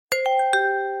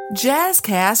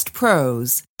Jazzcast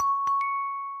Pros.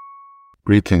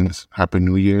 Greetings, Happy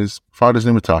New Year's. Fathers,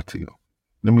 let me talk to you.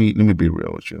 Let me be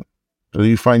real with you. Do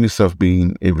you find yourself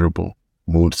being irritable,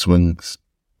 mood swings,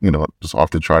 just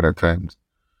off the chart at times?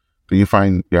 Do you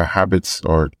find your habits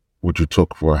or what you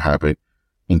took for a habit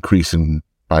increasing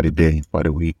by the day, by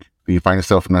the week? Do you find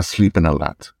yourself not sleeping a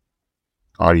lot?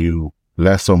 Are you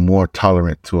less or more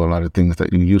tolerant to a lot of things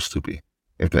that you used to be?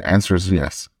 If the answer is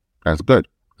yes, that's good.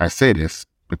 I say this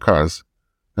because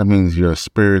that means your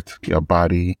spirit, your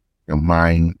body, your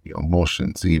mind, your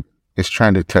emotions, it's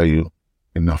trying to tell you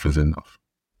enough is enough.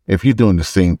 If you're doing the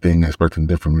same thing, expecting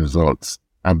different results,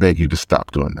 I beg you to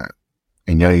stop doing that.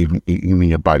 And even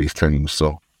your body's telling you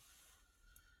so.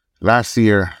 Last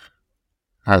year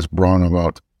has brought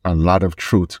about a lot of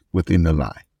truth within the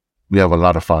lie. We have a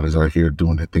lot of fathers out here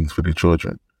doing the things for their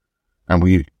children. And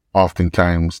we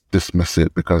oftentimes dismiss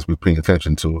it because we're paying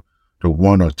attention to the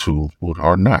one or two who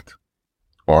are not,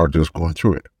 or just going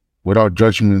through it. Without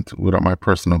judgment, without my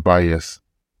personal bias,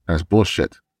 that's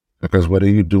bullshit. Because whether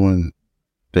you're doing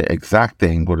the exact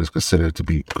thing, what is considered to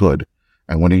be good,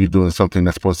 and whether you're doing something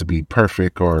that's supposed to be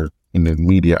perfect or in the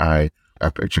media eye,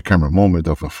 a picture camera moment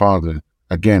of a father,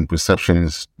 again, perception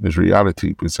is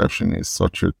reality. Perception is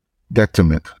such a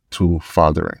detriment to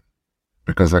fathering.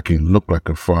 Because I can look like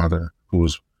a father who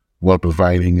is well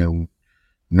providing and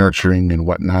nurturing and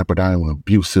whatnot, but I am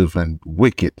abusive and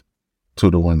wicked to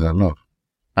the ones I love.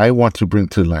 I want to bring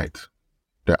to light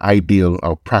the ideal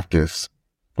of practice,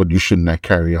 but you should not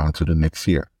carry on to the next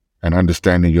year, and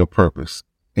understanding your purpose.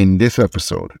 In this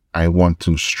episode, I want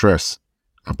to stress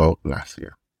about last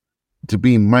year. To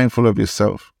be mindful of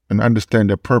yourself and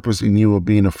understand the purpose in you of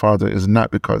being a father is not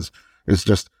because it's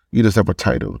just you just have a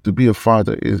title. To be a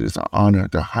father is an honor,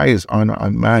 the highest honor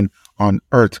a man on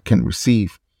earth can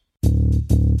receive.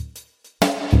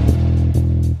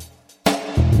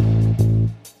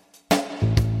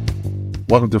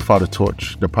 Welcome to Father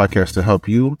Torch, the podcast to help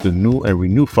you, the new and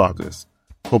renewed fathers,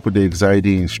 cope with the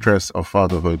anxiety and stress of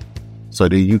fatherhood so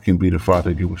that you can be the father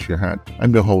you wish you had.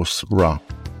 I'm your host, Ra,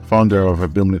 founder of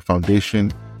Abimelech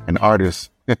Foundation and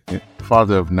artist,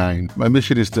 father of 9. My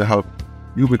mission is to help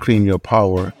you reclaim your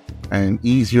power and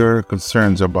ease your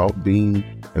concerns about being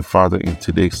a father in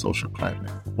today's social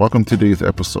climate. Welcome to today's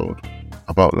episode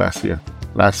about last year.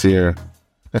 Last year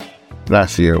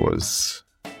was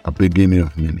a beginning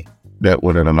of many. That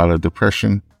with a lot of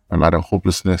depression, a lot of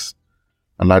hopelessness,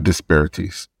 a lot of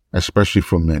disparities, especially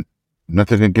for men.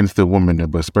 Nothing against the women,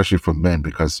 but especially for men,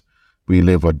 because we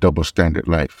live a double standard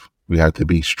life. We have to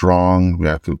be strong. We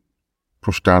have to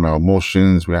push down our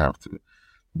emotions. We have to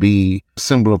be a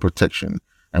symbol of protection.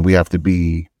 And we have to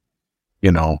be,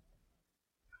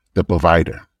 the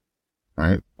provider,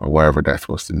 right? Or whatever that's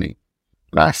supposed to mean.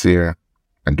 Last year,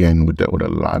 again, we dealt with a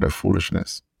lot of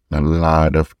foolishness, a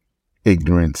lot of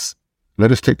ignorance.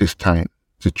 Let us take this time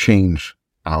to change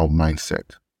our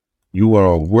mindset. You are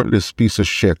a worthless piece of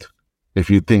shit if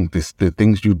you think the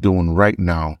things you're doing right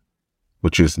now,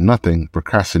 which is nothing,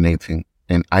 procrastinating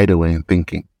and idling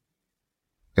thinking,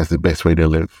 is the best way to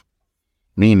live.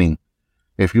 Meaning,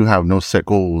 if you have no set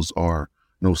goals or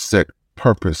no set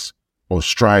purpose or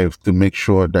strive to make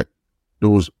sure that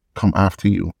those come after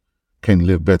you can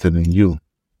live better than you,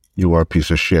 you are a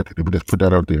piece of shit. If we just put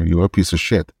that out there, you are a piece of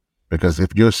shit. Because if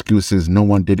your excuse is no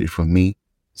one did it for me,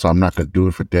 so I'm not going to do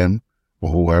it for them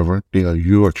or whoever, they are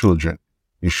your children.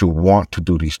 You should want to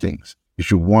do these things. You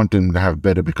should want them to have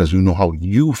better because you know how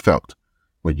you felt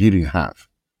what you didn't have.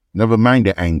 Never mind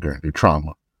the anger, the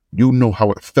trauma. You know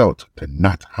how it felt to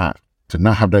not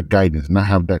have that guidance, not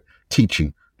have that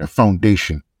teaching, that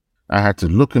foundation. I had to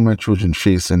look at my children's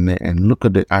face and look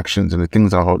at the actions and the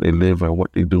things how they live and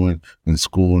what they're doing in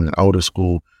school and out of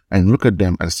school, and look at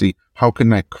them and see how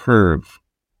can I curb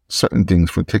certain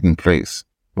things from taking place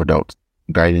without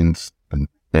guidance and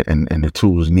the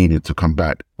tools needed to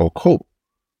combat or cope.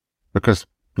 Because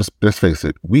let's face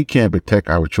it, we can't protect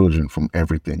our children from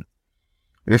everything.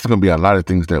 There's going to be a lot of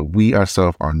things that we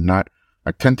ourselves are not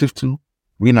attentive to.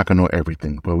 We're not going to know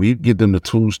everything, but we give them the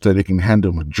tools so they can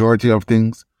handle majority of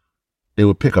things. They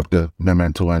will pick up the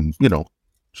memento and,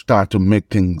 start to make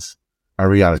things a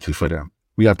reality for them.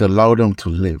 We have to allow them to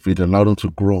live. We have to allow them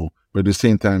to grow, but at the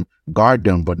same time, guard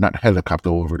them, but not helicopter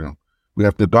over them. We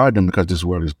have to guard them because this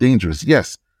world is dangerous,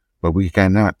 yes, but we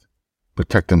cannot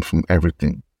protect them from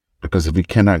everything. Because if we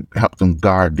cannot help them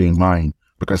guard their mind,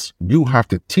 because you have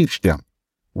to teach them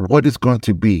what it's going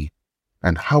to be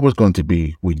and how it's going to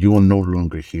be when you are no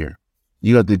longer here.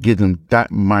 You have to give them that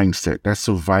mindset, that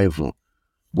survival.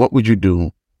 What would you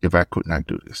do if I could not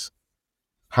do this?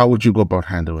 How would you go about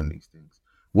handling these things?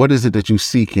 What is it that you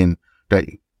seek in that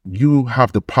you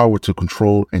have the power to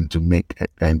control and to make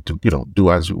and to,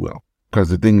 do as you will. Because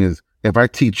the thing is, if I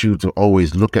teach you to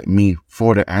always look at me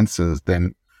for the answers,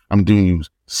 then I'm doing you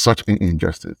such an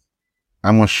injustice.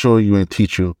 I'm going to show you and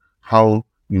teach you how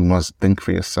you must think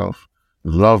for yourself,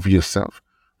 love yourself,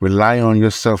 rely on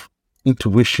yourself,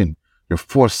 intuition, your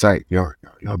foresight, your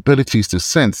abilities to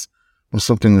sense when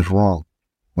something is wrong,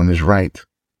 when it's right,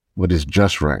 what is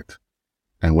just right,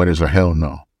 and what is a hell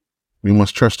no. We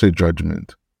must trust their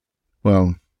judgment.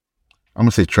 Well, I'm going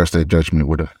to say trust their judgment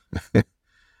with an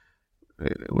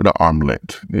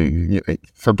armlet,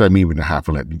 sometimes even a half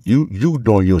a let. You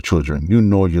know your children, you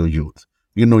know your youth,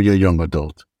 you know your young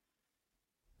adult,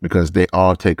 because they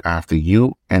all take after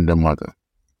you and the mother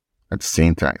at the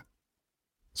same time.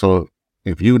 So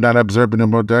if you're not observant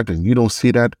about that and you don't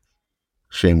see that,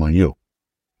 shame on you.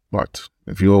 But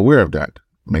if you're aware of that,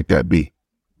 make that be.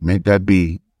 Make that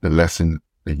be the lesson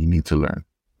that you need to learn.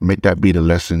 Make that be the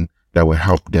lesson that will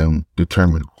help them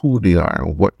determine who they are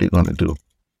and what they're going to do.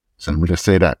 So let me just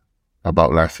say that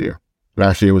about last year.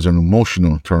 Last year was an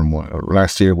emotional turmoil.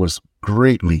 Last year was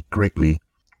greatly, greatly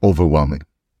overwhelming.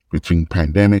 Between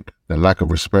pandemic, the lack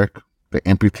of respect, the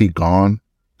empathy gone,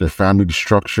 the family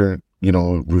structure,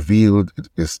 revealed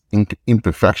its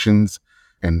imperfections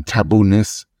and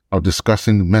tabooness of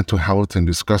discussing mental health and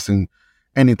discussing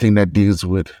anything that deals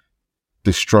with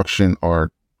destruction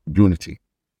or unity.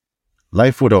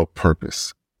 Life without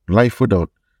purpose, life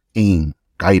without aim,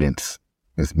 guidance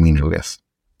is meaningless.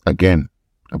 Again,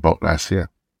 about last year.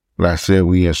 Last year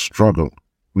we have struggled.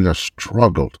 We have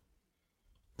struggled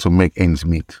to make ends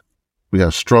meet. We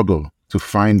have struggled to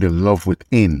find the love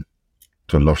within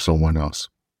to love someone else.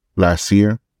 Last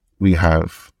year, we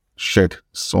have shed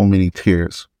so many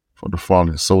tears for the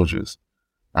fallen soldiers,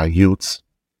 our youths,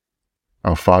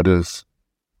 our fathers,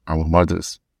 our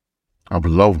mothers, our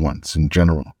loved ones in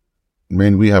general.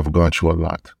 Man, we have gone through a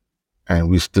lot, and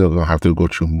we still gonna have to go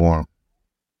through more.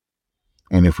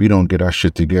 And if we don't get our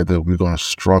shit together, we're gonna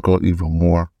struggle even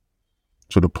more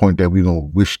to the point that we're gonna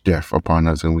wish death upon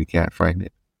us and we can't find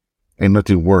it. Ain't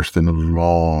nothing worse than a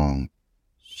long,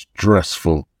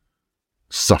 stressful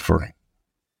suffering.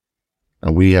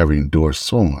 And we have endured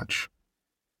so much.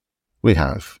 We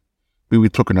have. We were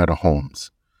taken out of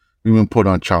homes. We've been put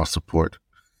on child support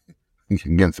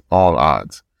against all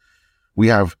odds. We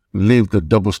have lived a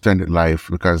double standard life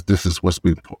because this is what's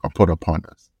been put upon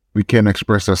us. We can't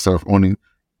express ourselves only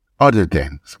other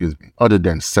than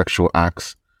sexual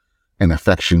acts and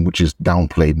affection, which is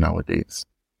downplayed nowadays.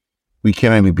 We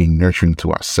can't even be nurturing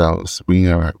to ourselves. We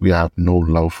have no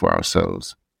love for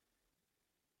ourselves.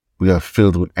 We are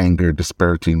filled with anger,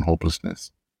 disparity, and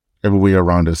hopelessness. Everywhere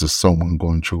around us is someone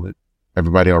going through it.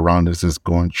 Everybody around us is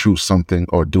going through something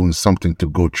or doing something to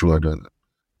go through it.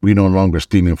 We no longer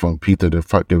stealing from Peter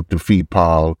to feed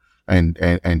Paul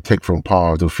and take from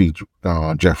Paul to feed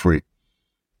Jeffrey.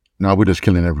 Now we're just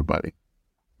killing everybody.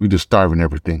 We're just starving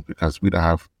everything because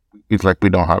it's like we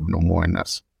don't have no more in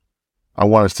us. I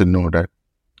want us to know that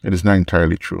it is not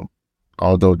entirely true.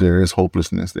 Although there is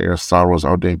hopelessness, there are sorrows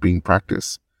out there being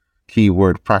practiced. Key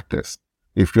word, practice.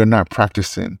 If you're not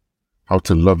practicing how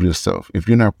to love yourself, if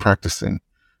you're not practicing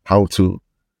how to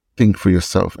think for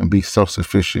yourself and be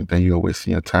self-sufficient, then you're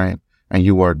wasting your time and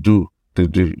you are due to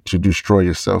destroy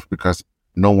yourself because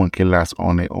no one can last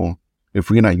on their own. If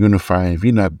we're not unifying, if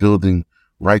you're not building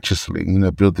righteously, you're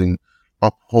not building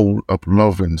up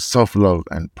love and self-love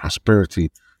and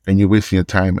prosperity, then you're wasting your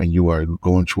time and you are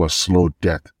going through a slow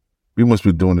death. We must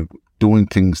be doing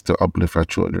things to uplift our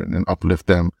children and uplift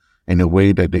them in a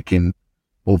way that they can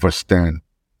overstand.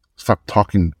 Stop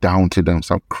talking down to them.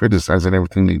 Stop criticizing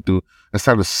everything they do. And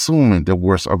start assuming the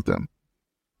worst of them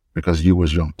because you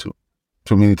was young too.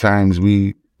 Too many times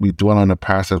we dwell on the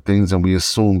past of things and we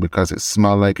assume because it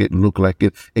smelled like it, looked like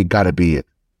it gotta be it.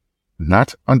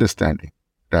 Not understanding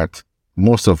that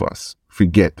most of us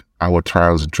forget our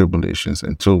trials and tribulations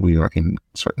until we are in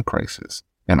certain crisis.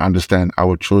 And understand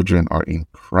our children are in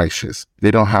crisis.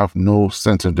 They don't have no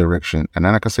sense of direction. And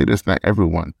I can say this, not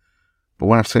everyone. But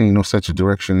what I'm saying no sense of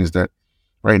direction is that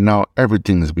right now,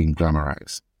 everything is being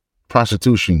glamorized.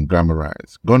 Prostitution,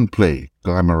 glamorized. Gunplay,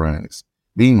 glamorized.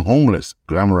 Being homeless,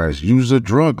 glamorized. Use of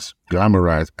drugs,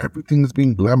 glamorized. Everything is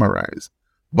being glamorized.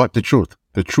 But the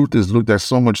truth is looked at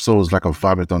so much so it's like a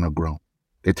vomit on the ground.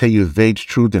 They tell you vague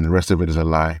truth and the rest of it is a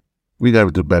lie. We got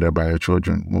to do better by our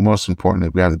children. But most importantly,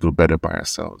 we have to do better by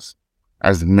ourselves.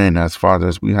 As men, as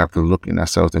fathers, we have to look in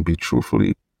ourselves and be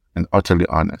truthfully and utterly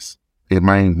honest. Am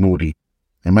I moody?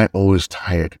 Am I always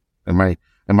tired? Am I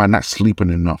not sleeping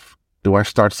enough? Do I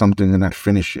start something and not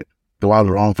finish it? Do I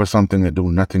long for something and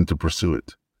do nothing to pursue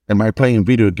it? Am I playing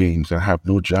video games and have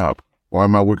no job? Or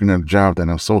am I working at a job that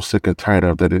I'm so sick and tired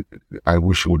of that I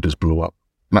wish it would just blow up?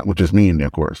 Not with just me in there,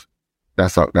 of course.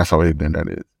 That's how ignorant that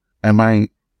is. Am I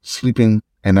sleeping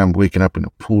and I'm waking up in a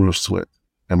pool of sweat?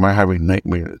 Am I having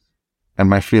nightmares?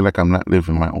 Am I feel like I'm not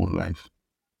living my own life?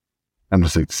 I'm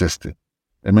just existing.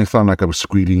 It may sound like I was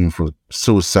screaming for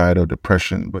suicide or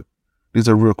depression, but these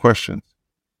are real questions.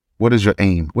 What is your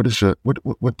aim? What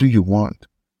do you want?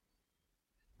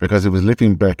 Because if it's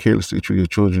living back carelessly to your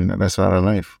children, that's not a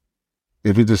life.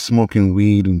 If you're just smoking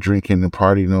weed and drinking and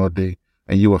partying all day,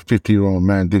 and you're a 50-year-old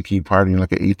man drinking, partying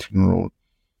like an 18-year-old,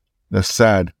 that's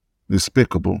sad,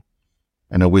 despicable,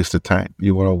 and a waste of time.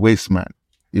 You are a waste man.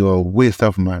 You are a waste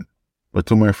of man. But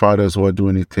to my fathers who are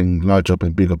doing anything large up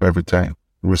and big up every time,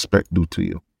 respect due to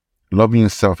you. Loving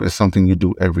yourself is something you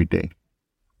do every day.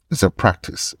 It's a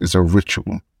practice. It's a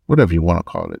ritual, whatever you want to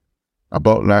call it.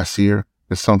 About last year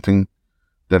is something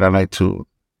that I like to,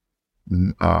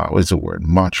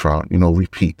 mantra,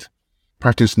 repeat.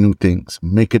 Practice new things.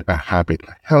 Make it a habit,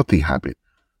 a healthy habit,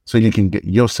 so you can get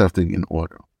yourself in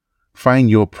order. Find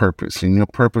your purpose, and your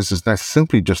purpose is not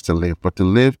simply just to live, but to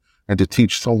live and to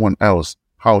teach someone else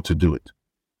how to do it.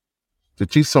 To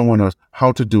teach someone else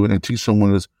how to do it and teach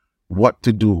someone else what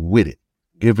to do with it,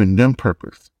 giving them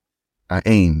purpose, an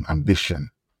aim, ambition,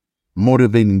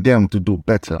 motivating them to do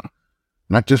better,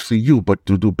 not just for you, but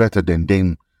to do better than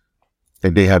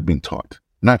they have been taught.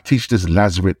 Not teach this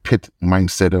Lazarus pit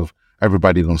mindset of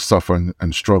everybody going to suffer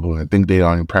and struggle and think they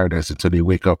are in paradise until they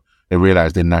wake up and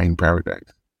realize they're not in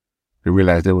paradise. They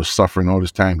realize they were suffering all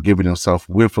this time, giving themselves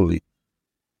willfully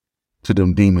to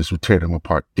them demons who tear them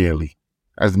apart daily.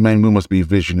 As men, we must be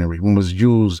visionary. We must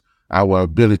use our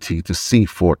ability to see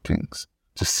forth things,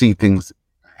 to see things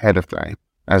ahead of time.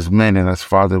 As men and as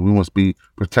fathers, we must be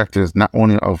protectors not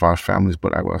only of our families,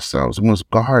 but of ourselves. We must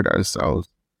guard ourselves.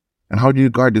 And how do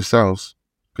you guard yourselves?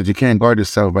 Because you can't guard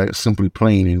yourself by simply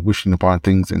playing and wishing upon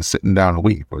things and sitting down and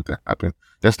waiting for it to happen.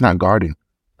 That's not guarding.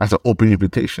 That's an open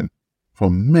invitation for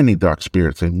many dark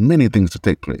spirits and many things to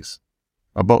take place.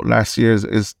 About last year's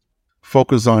is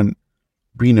focus on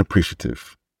being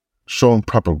appreciative, showing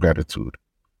proper gratitude.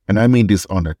 And I mean this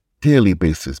on a daily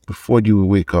basis, before you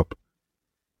wake up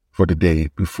for the day,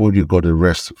 before you go to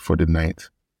rest for the night.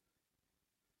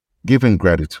 Giving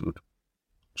gratitude,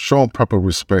 showing proper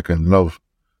respect and love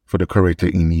for the creator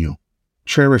in you.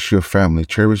 Cherish your family,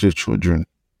 cherish your children,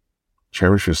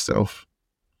 cherish yourself.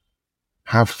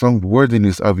 Have some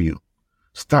worthiness of you.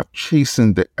 Stop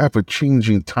chasing the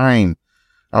ever-changing time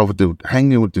of the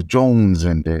hanging with the Jones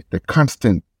and the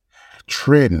constant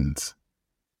trends,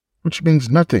 which means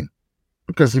nothing.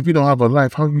 Because if you don't have a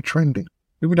life, how are you trending?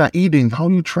 If you're not eating, how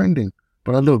are you trending?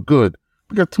 But I look good.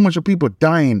 We got too much of people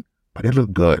dying, but they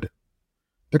look good.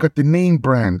 They got the name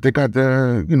brand. They got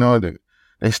they're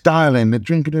styling. They're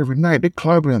drinking every night. They're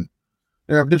clubbing.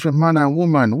 They have different man and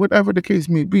woman, whatever the case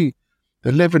may be.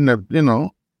 They're living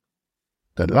the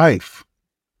life.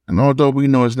 And although we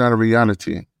know it's not a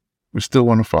reality, we still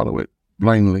want to follow it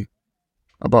blindly.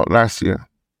 About last year,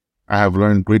 I have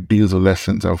learned great deals of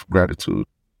lessons of gratitude,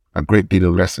 a great deal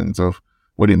of lessons of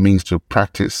what it means to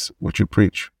practice what you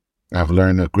preach. I've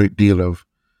learned a great deal of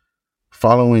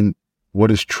following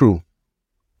what is true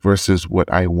versus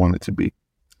what I want it to be.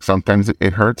 Sometimes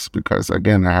it hurts because,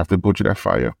 again, I have to go through that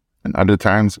fire. And other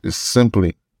times it's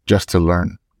simply just to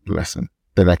learn a lesson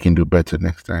that I can do better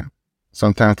next time.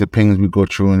 Sometimes the pains we go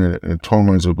through and the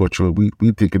torments we go through,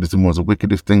 we think it is the most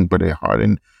wickedest thing, but it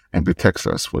hardens and protects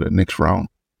us for the next round.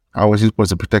 How is you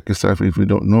supposed to protect yourself if we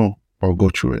don't know or go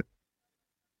through it?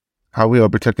 How we are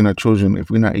protecting our children if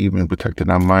we're not even protecting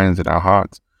our minds and our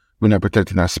hearts? We're not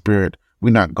protecting our spirit. We're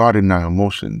not guarding our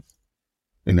emotions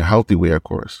in a healthy way, of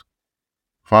course.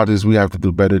 Fathers, we have to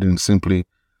do better than simply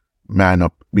man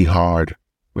up, be hard.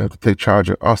 We have to take charge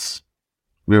of us.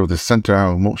 We have to center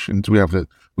our emotions. We have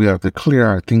to clear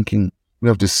our thinking. We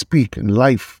have to speak in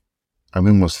life. And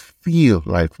we must feel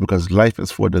life, because life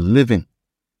is for the living.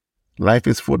 Life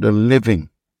is for the living.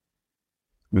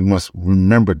 We must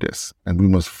remember this, and we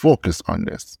must focus on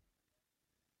this.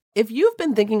 If you've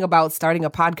been thinking about starting a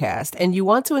podcast and you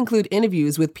want to include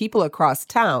interviews with people across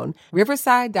town,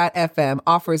 Riverside.fm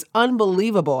offers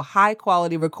unbelievable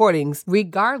high-quality recordings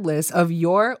regardless of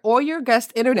your or your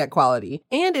guest internet quality.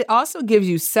 And it also gives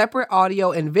you separate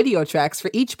audio and video tracks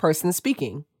for each person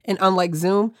speaking. And unlike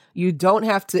Zoom, you don't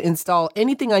have to install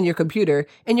anything on your computer,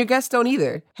 and your guests don't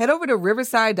either. Head over to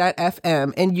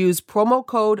Riverside.fm and use promo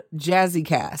code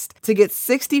JazzyCast to get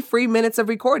 60 free minutes of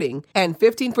recording and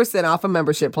 15% off a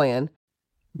membership plan.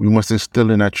 We must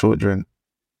instill in our children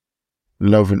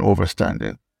love and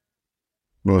understanding.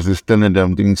 We must instill in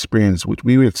them the experience which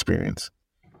we experience,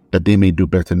 that they may do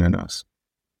better than us.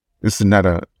 This is not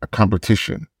a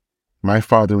competition. My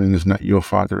fathering is not your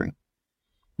fathering.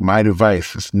 My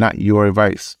advice is not your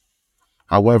advice.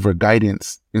 However,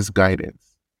 guidance is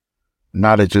guidance.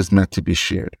 Knowledge is meant to be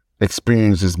shared.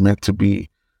 Experience is meant to be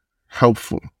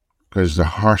helpful because it's a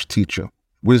harsh teacher.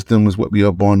 Wisdom is what we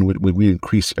are born with. We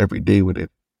increase every day with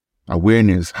it.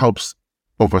 Awareness helps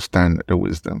overstand the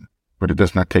wisdom, but it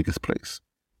does not take its place.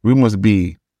 We must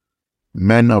be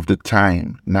men of the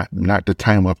time, not the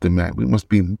time of the man. We must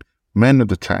be men of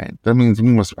the time. That means we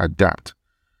must adapt.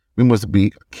 We must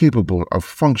be capable of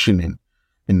functioning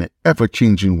in the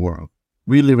ever-changing world.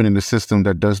 We live in a system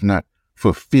that does not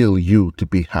fulfill you to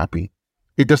be happy.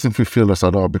 It doesn't fulfill us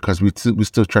at all because we're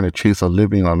still trying to chase a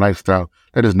living or lifestyle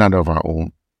that is not of our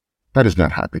own. That is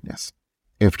not happiness.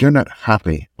 If you're not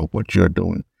happy with what you're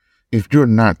doing, if you're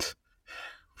not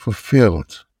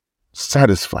fulfilled,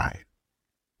 satisfied,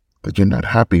 that you're not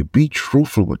happy, be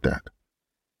truthful with that.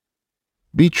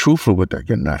 Be truthful with that.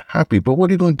 You're not happy, but what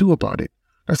are you going to do about it?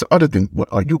 That's the other thing. What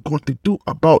are you going to do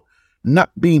about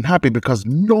not being happy? Because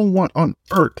no one on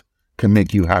earth can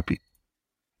make you happy.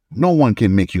 No one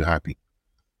can make you happy.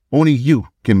 Only you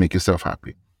can make yourself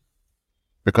happy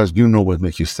because you know what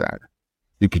makes you sad.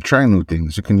 You can try new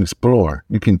things. You can explore.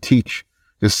 You can teach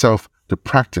yourself to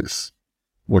practice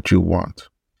what you want.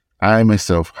 I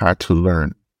myself had to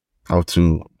learn how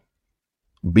to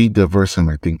be diverse in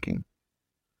my thinking,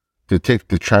 to take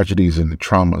the tragedies and the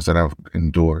traumas that I've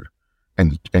endured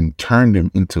and turn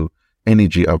them into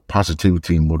energy of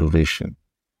positivity and motivation.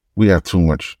 We have too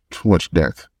much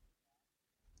death,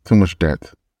 too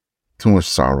much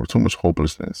sorrow, too much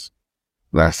hopelessness.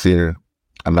 Last year,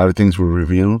 a lot of things were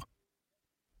revealed.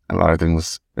 A lot of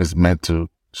things is meant to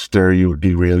stir you,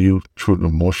 derail you through the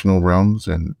emotional realms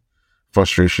and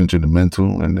frustration to the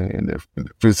mental and the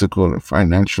physical and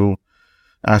financial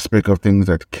aspect of things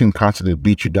that can constantly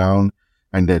beat you down,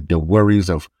 and the worries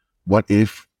of what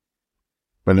if.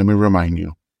 But let me remind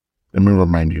you,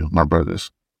 my brothers,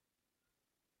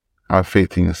 have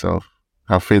faith in yourself,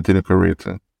 have faith in the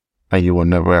Creator, and you will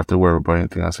never have to worry about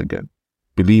anything else again.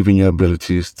 Believe in your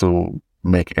abilities to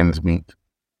make ends meet,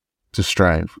 to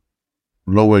strive.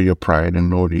 Lower your pride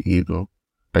and lower the ego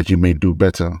that you may do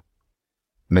better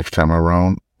next time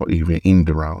around or even in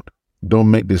the round.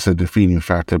 Don't make this a defeating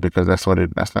factor because that's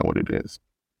not what it is.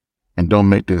 And don't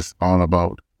make this all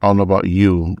about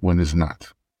you when it's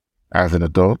not. As an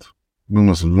adult, we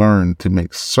must learn to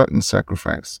make certain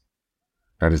sacrifice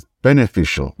that is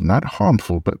beneficial, not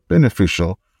harmful, but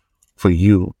beneficial for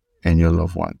you and your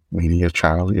loved one, meaning your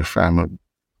child, your family.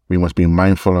 We must be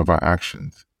mindful of our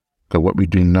actions because what we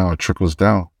do now trickles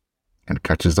down and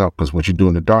catches up, because what you do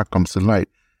in the dark comes to light.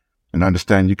 And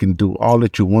understand you can do all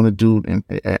that you want to do. And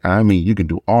I mean, you can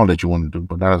do all that you want to do,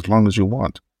 but not as long as you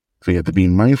want. So you have to be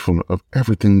mindful of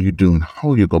everything you do and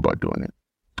how you go about doing it.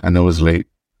 I know it's late.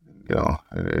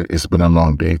 It's been a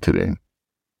long day today.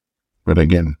 But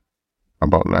again,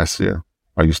 about last year,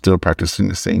 are you still practicing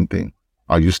the same thing?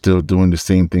 Are you still doing the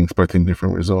same thing, expecting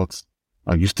different results?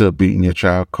 Are you still beating your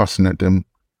child, cussing at them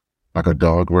like a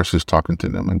dog versus talking to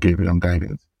them and giving them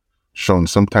guidance? Showing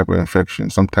some type of affection,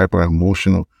 some type of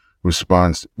emotional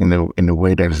response in a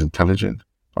way that is intelligent?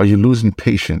 Are you losing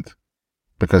patience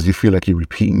because you feel like you're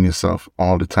repeating yourself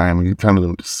all the time and you're telling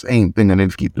them the same thing and they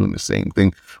just keep doing the same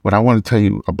thing? What I want to tell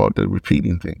you about the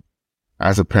repeating thing,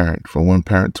 as a parent, from one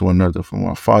parent to another, from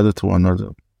one father to another,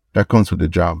 that comes with the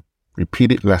job.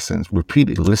 Repeated lessons,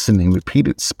 repeated listening,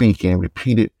 repeated speaking,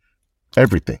 repeated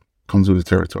everything comes with the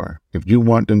territory. If you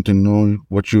want them to know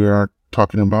what you are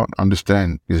talking about,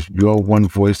 understand is your one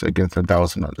voice against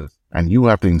 1,000 others. And you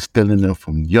have to instill in them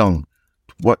from young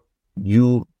what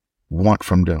you want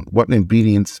from them, what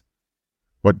obedience,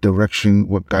 what direction,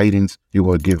 what guidance you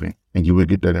are giving, and you will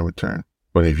get that in return.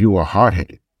 But if you are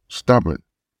hard-headed, stubborn,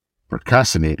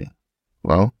 procrastinating,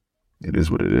 well, it is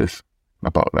what it is.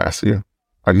 About last year,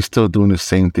 are you still doing the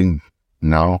same thing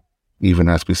now, even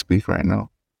as we speak right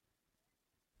now?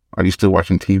 Are you still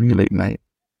watching TV late night?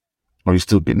 Are you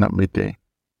still getting up midday?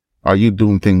 Are you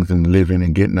doing things and living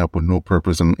and getting up with no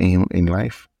purpose and aim in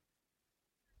life?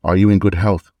 Are you in good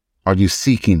health? Are you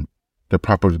seeking the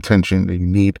proper attention that you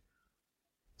need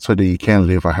so that you can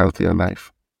live a healthier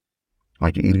life? Are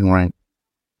you eating right?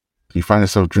 Do you find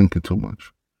yourself drinking too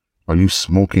much? Are you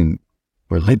smoking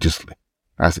religiously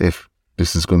as if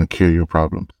this is going to cure your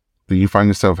problems? Do you find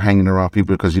yourself hanging around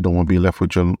people because you don't want to be left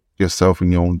with yourself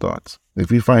and your own thoughts?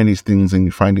 If you find these things and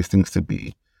you find these things to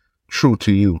be true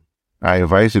to you, I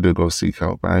advise you to go seek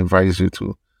help. I advise you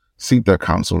to seek that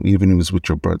counsel, even if it's with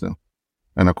your brother.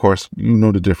 And of course, you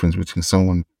know the difference between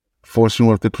someone forcing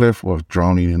you off the cliff or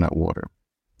drowning in that water.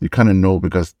 You kind of know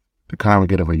because They kind of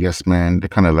get of a yes man. They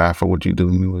kind of laugh at what you're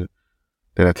doing with.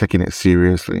 They're not taking it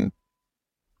seriously.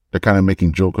 They're kind of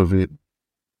making joke of it.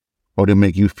 Or they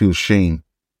make you feel shame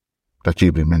that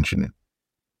you've been mentioning.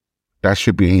 That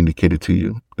should be indicated to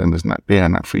you. Then they are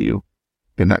not for you.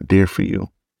 They're not there for you.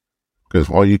 Because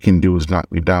all you can do is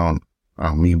knock me down.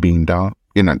 Me being down,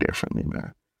 you're not there for me,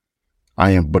 man.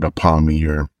 I am but a pawn in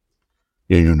your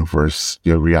universe,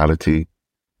 your reality,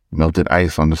 melted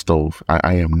ice on the stove.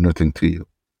 I am nothing to you.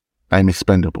 I am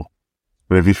expendable.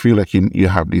 But if you feel like you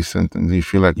have these symptoms, you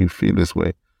feel like you feel this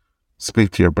way,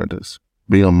 speak to your brothers.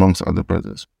 Be amongst other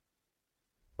brothers.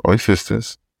 Or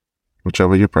sisters,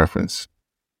 whichever your preference.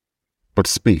 But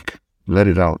speak. Let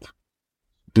it out.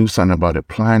 Do something about it.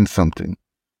 Plan something.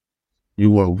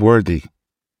 You are worthy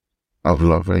of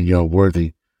love, and you're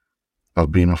worthy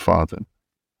of being a father.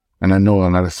 And I know a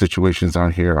lot of situations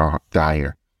out here are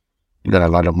dire. You got a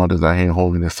lot of mothers out here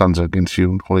holding their sons against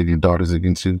you, holding your daughters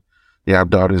against you. You have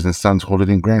daughters and sons holding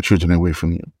their grandchildren away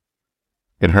from you.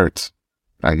 It hurts.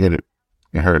 I get it.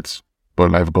 It hurts.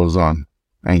 But life goes on.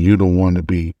 And you don't want to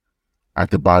be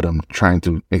at the bottom trying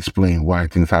to explain why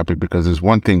things happen, because there's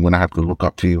one thing when I have to look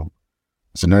up to you.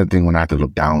 It's another thing when I have to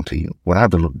look down to you. When I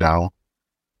have to look down,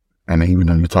 and even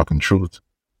though you're talking truth,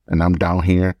 and I'm down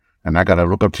here, and I got to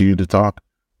look up to you to talk,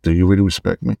 do you really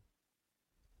respect me?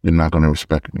 You're not going to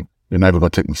respect me. You're not even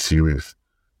going to take me serious.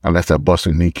 Unless I bust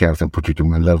your kneecaps and put you to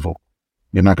my level.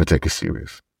 You're not going to take it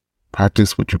serious.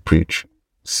 Practice what you preach.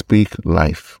 Speak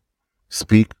life.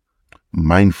 Speak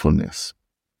mindfulness.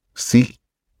 Seek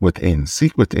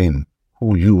within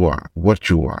who you are, what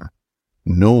you are.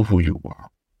 Know who you are.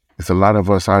 There's a lot of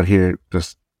us out here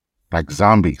just like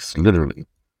zombies, literally,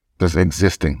 just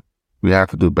existing. We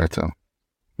have to do better.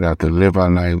 We have to live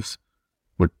our lives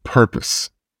with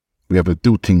purpose. We have to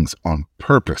do things on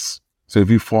purpose. So if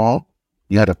you fall,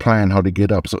 you had a plan how to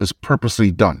get up. So it's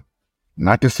purposely done.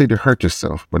 Not to say to hurt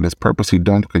yourself, but it's purposely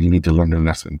done because you need to learn the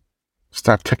lesson.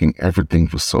 Stop taking everything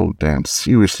for so damn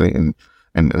seriously, and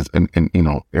you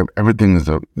know, everything is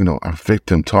a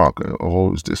victim talk.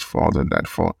 Oh, is this fault or that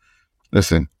fault?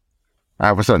 Listen, I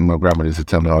have something my grandma used to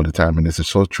tell me all the time, and it's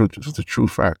so true. It's a true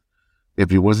fact.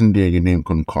 If you wasn't there, your name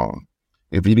couldn't call.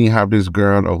 If you didn't have this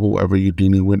girl or whoever you're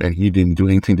dealing with, and you didn't do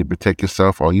anything to protect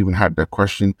yourself, or even had that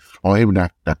question, or even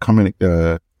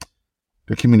the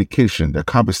communication, the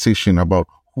conversation about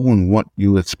who and what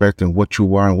you expect and what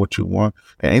you are and what you want,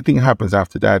 and anything happens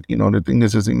after that, the thing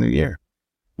is in the air.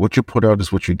 What you put out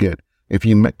is what you get. If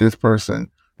you met this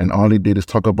person and all they did is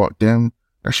talk about them,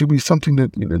 that should be something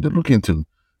that to look into.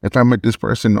 If I met this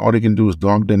person, all they can do is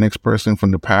dog the next person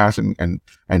from the past, and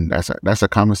that's a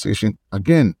conversation.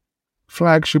 Again,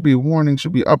 flag should be warning,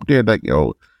 should be up there like,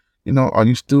 are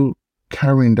you still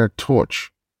carrying that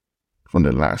torch from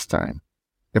the last time?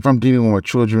 If I'm dealing with my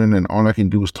children and all I can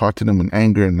do is talk to them in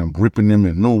anger and I'm ripping them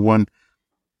and no one,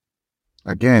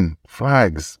 again,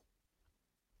 flags.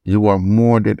 You are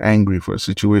more than angry for a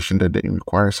situation that didn't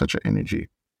require such an energy.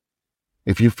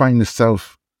 If you find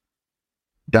yourself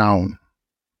down,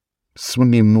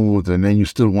 swinging moves, and then you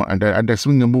still want, and that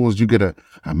swinging moves, you get a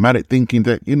mad at thinking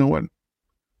that, you know what,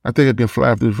 I think I can fly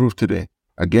off this roof today.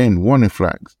 Again, warning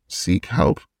flags. Seek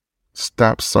help.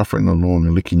 Stop suffering alone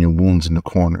and licking your wounds in the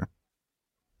corner.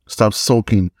 Stop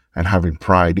sulking and having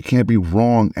pride. You can't be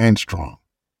wrong and strong.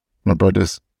 My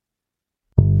brothers.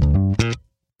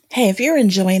 Hey, if you're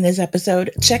enjoying this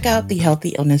episode, check out the Healthy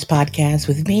Illness Podcast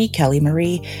with me, Kelly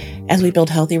Marie, as we build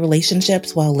healthy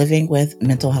relationships while living with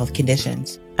mental health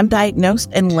conditions. I'm diagnosed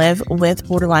and live with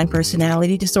borderline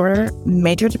personality disorder,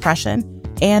 major depression,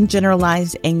 and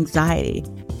generalized anxiety.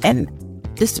 And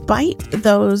despite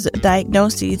those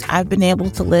diagnoses, I've been able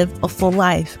to live a full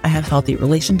life. I have healthy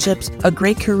relationships, a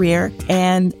great career,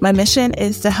 and my mission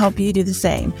is to help you do the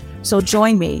same. So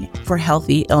join me for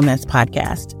Healthy Illness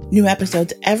Podcast. New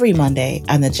episodes every Monday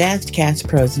on the Jazzcast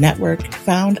Pros Network,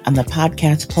 found on the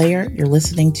podcast player you're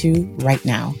listening to right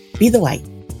now. Be the light.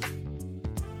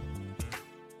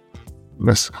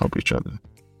 Let's help each other.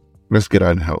 Let's get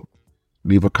out and help.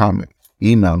 Leave a comment.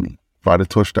 Email me,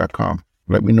 fathertorch.com.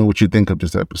 Let me know what you think of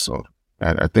this episode.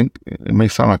 I think it may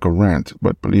sound like a rant,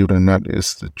 but believe it or not,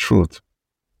 it's the truth.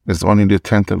 It's only the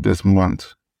 10th of this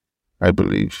month, I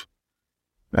believe.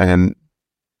 And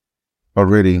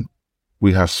already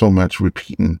we have so much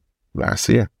repeating last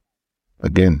year.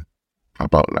 Again,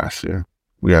 about last year.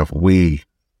 We have way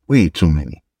too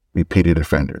many repeated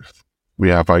offenders. We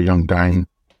have our young dying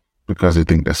because they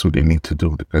think that's what they need to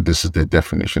do, because this is their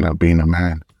definition of being a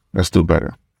man. Let's do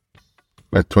better.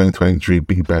 Let 2023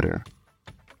 be better.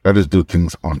 Let us do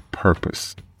things on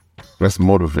purpose. Let's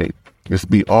motivate. Let's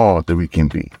be all that we can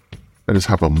be. Let us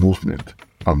have a movement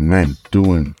of men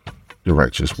doing the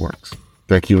righteous works.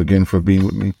 Thank you again for being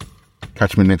with me.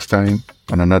 Catch me next time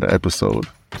on another episode.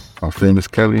 Our famous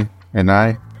Kelly and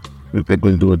I, we're going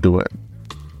to do a duet.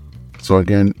 So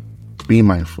again, be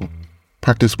mindful.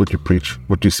 Practice what you preach,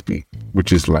 what you speak,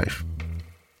 which is life.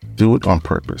 Do it on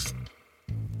purpose.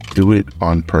 Do it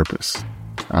on purpose.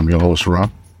 I'm your host,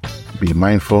 Ron. Be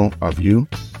mindful of you.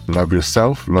 Love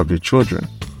yourself, love your children,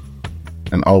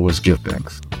 and always give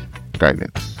thanks.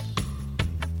 Guidance.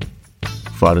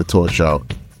 Father taught y'all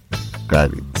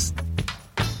guidance.